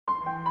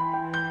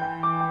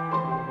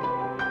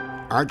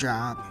Our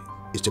job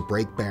is to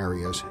break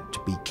barriers to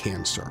beat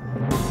cancer.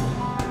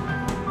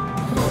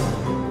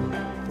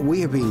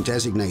 We have been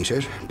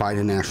designated by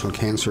the National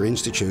Cancer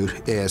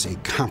Institute as a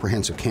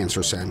comprehensive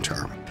cancer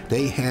center.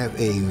 They have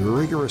a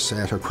rigorous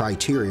set of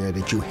criteria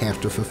that you have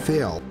to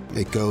fulfill.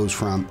 It goes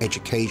from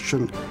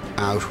education,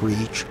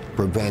 outreach,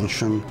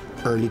 prevention,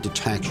 early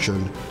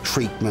detection,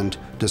 treatment,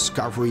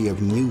 discovery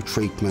of new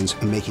treatments,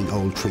 and making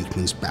old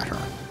treatments better.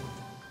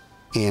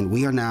 And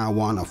we are now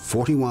one of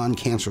 41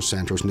 cancer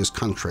centers in this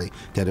country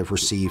that have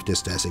received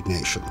this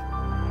designation.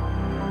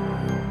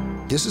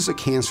 This is a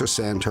cancer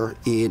center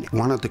in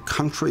one of the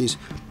country's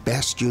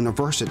best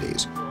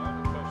universities.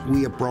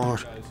 We have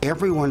brought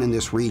everyone in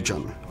this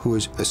region who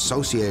is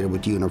associated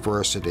with the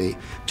university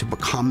to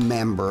become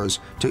members,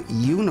 to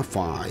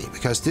unify,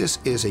 because this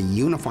is a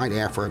unified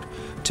effort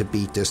to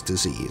beat this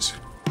disease.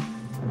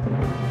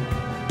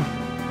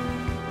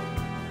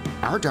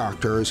 Our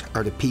doctors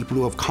are the people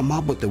who have come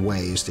up with the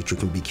ways that you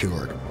can be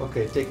cured.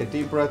 Okay, take a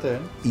deep breath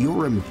in.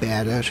 You're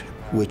embedded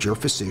with your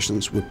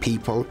physicians, with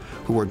people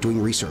who are doing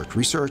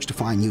research to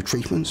find new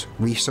treatments,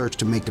 research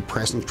to make the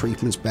present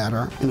treatments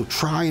better, and to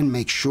try and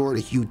make sure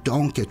that you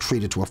don't get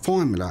treated to a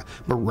formula,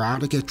 but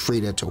rather get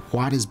treated to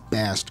what is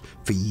best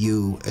for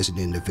you as an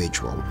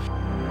individual.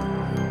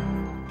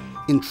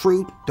 In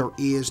truth, there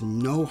is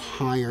no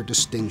higher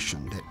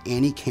distinction that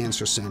any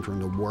cancer center in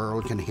the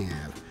world can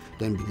have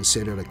than be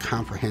considered a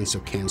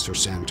comprehensive cancer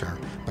center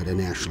by the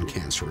National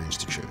Cancer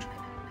Institute.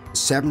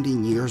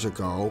 17 years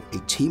ago, a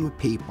team of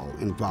people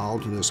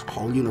involved in this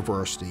whole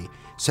university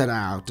set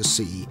out to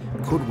see,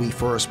 could we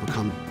first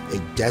become a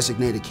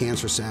designated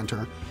cancer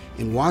center,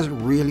 and was it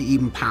really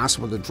even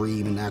possible to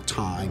dream in that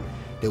time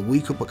that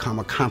we could become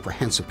a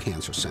comprehensive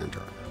cancer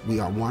center? We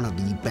are one of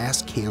the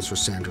best cancer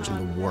centers in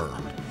the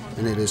world,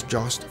 and it is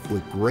just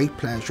with great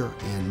pleasure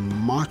and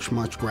much,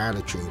 much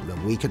gratitude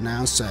that we can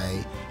now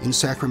say, in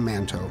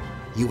Sacramento,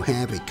 you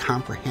have a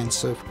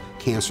comprehensive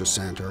cancer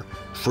center,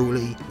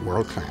 truly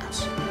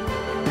world-class.